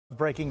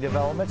Breaking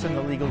developments in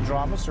the legal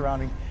drama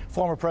surrounding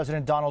former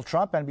President Donald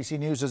Trump. NBC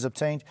News has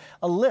obtained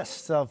a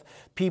list of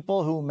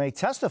people who may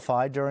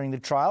testify during the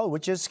trial,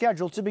 which is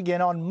scheduled to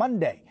begin on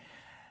Monday.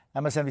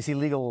 MSNBC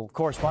legal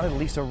correspondent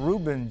Lisa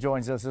Rubin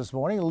joins us this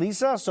morning.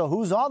 Lisa, so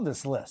who's on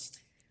this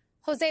list?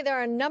 Jose, there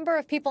are a number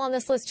of people on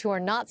this list who are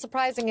not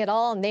surprising at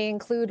all, and they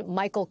include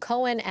Michael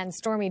Cohen and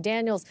Stormy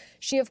Daniels.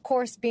 She, of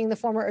course, being the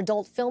former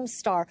adult film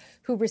star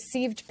who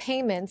received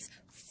payments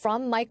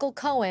from Michael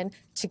Cohen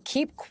to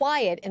keep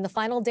quiet in the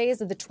final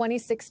days of the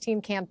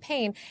 2016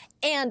 campaign.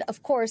 And,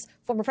 of course,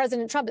 former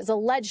President Trump is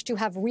alleged to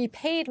have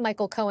repaid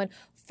Michael Cohen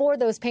for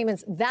those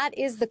payments. That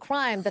is the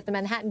crime that the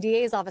Manhattan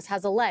DA's office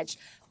has alleged.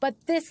 But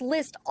this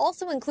list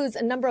also includes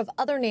a number of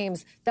other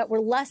names that were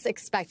less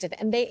expected,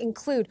 and they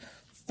include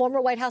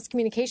former White House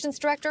Communications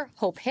Director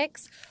Hope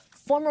Hicks,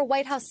 former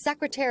White House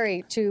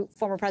Secretary to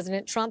former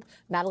President Trump,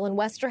 Madeleine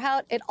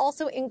Westerhout. It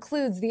also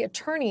includes the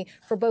attorney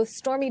for both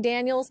Stormy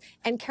Daniels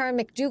and Karen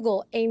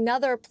McDougal,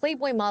 another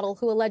Playboy model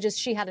who alleges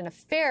she had an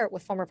affair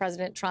with former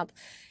President Trump.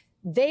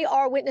 They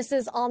are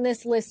witnesses on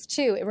this list,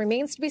 too. It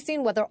remains to be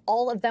seen whether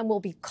all of them will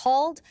be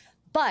called,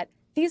 but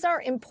these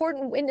are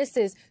important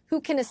witnesses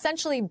who can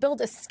essentially build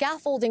a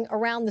scaffolding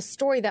around the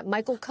story that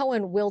Michael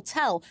Cohen will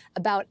tell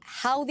about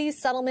how these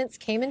settlements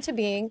came into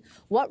being,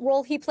 what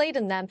role he played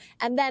in them,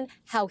 and then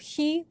how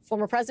he,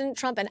 former President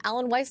Trump, and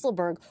Allen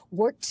Weisselberg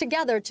worked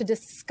together to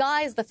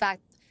disguise the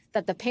fact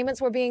that the payments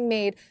were being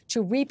made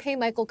to repay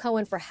Michael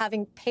Cohen for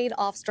having paid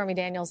off Stormy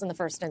Daniels in the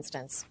first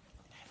instance.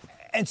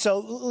 And so,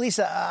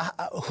 Lisa,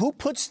 who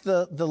puts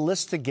the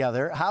list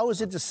together? How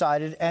is it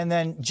decided? And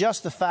then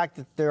just the fact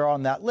that they're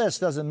on that list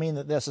doesn't mean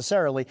that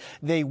necessarily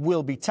they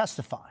will be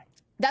testifying.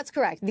 That's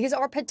correct. These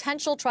are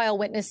potential trial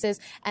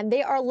witnesses, and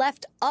they are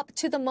left up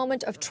to the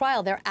moment of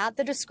trial. They're at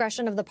the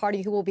discretion of the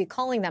party who will be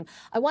calling them.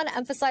 I want to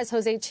emphasize,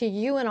 Jose, to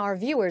you and our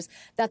viewers,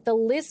 that the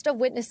list of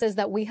witnesses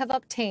that we have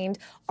obtained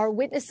are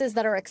witnesses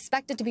that are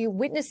expected to be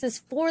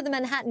witnesses for the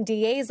Manhattan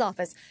DA's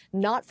office,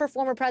 not for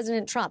former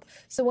President Trump.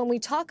 So when we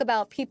talk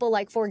about people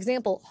like, for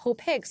example,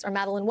 Hope Hicks or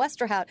Madeleine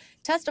Westerhout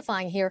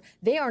testifying here,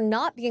 they are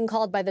not being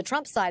called by the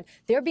Trump side.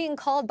 They're being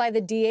called by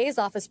the DA's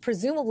office,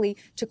 presumably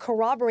to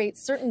corroborate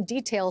certain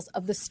details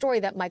of the story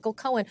that Michael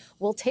Cohen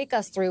will take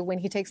us through when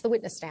he takes the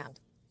witness stand.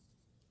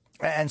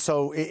 And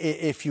so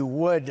if you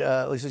would,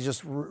 Lisa,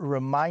 just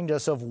remind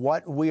us of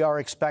what we are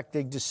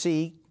expecting to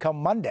see come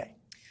Monday.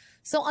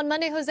 So on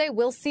Monday, Jose,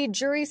 we'll see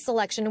jury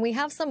selection, and we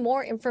have some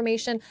more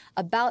information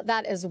about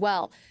that as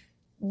well.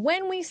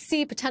 When we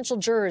see potential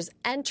jurors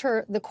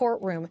enter the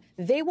courtroom,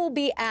 they will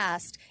be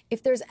asked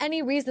if there's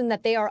any reason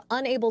that they are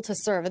unable to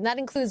serve. And that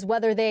includes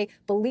whether they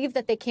believe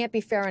that they can't be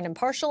fair and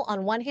impartial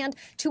on one hand,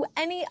 to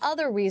any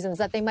other reasons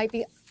that they might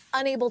be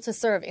unable to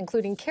serve,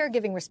 including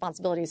caregiving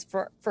responsibilities,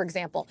 for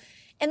example.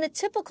 In the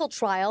typical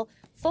trial,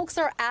 folks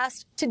are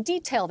asked to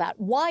detail that.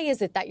 Why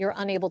is it that you're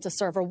unable to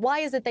serve, or why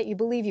is it that you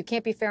believe you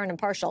can't be fair and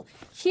impartial?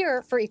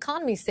 Here, for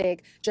economy's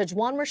sake, Judge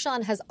Juan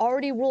Merchan has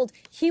already ruled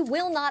he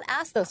will not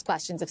ask those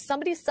questions. If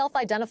somebody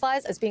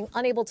self-identifies as being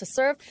unable to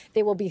serve,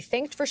 they will be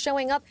thanked for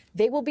showing up,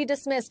 they will be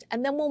dismissed,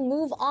 and then we'll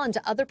move on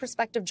to other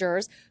prospective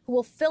jurors who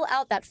will fill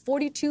out that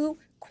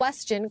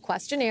 42-question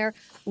questionnaire,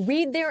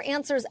 read their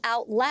answers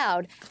out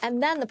loud,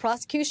 and then the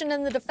prosecution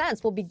and the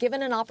defense will be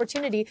given an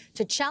opportunity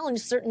to challenge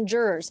certain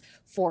jurors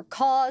for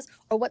cause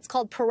or what's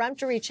called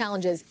peremptory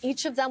challenges.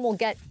 Each of them will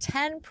get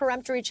 10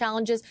 peremptory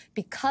challenges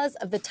because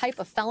of the type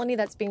of felony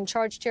that's being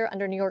charged here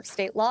under New York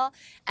state law.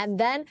 And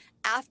then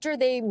after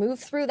they move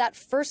through that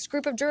first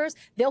group of jurors,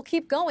 they'll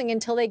keep going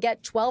until they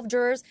get 12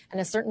 jurors and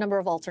a certain number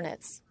of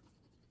alternates.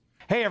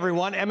 Hey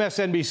everyone,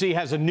 MSNBC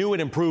has a new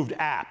and improved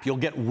app. You'll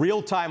get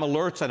real-time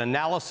alerts and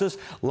analysis,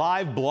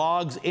 live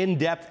blogs,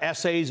 in-depth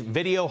essays,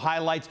 video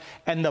highlights,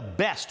 and the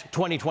best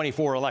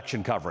 2024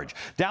 election coverage.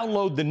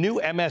 Download the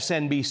new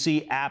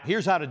MSNBC app.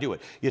 Here's how to do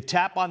it. You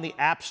tap on the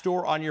App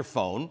Store on your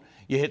phone.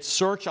 You hit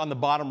search on the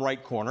bottom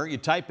right corner. You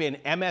type in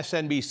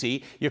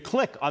MSNBC. You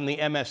click on the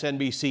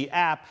MSNBC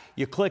app.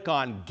 You click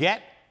on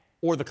Get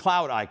or the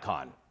cloud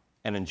icon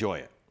and enjoy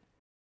it.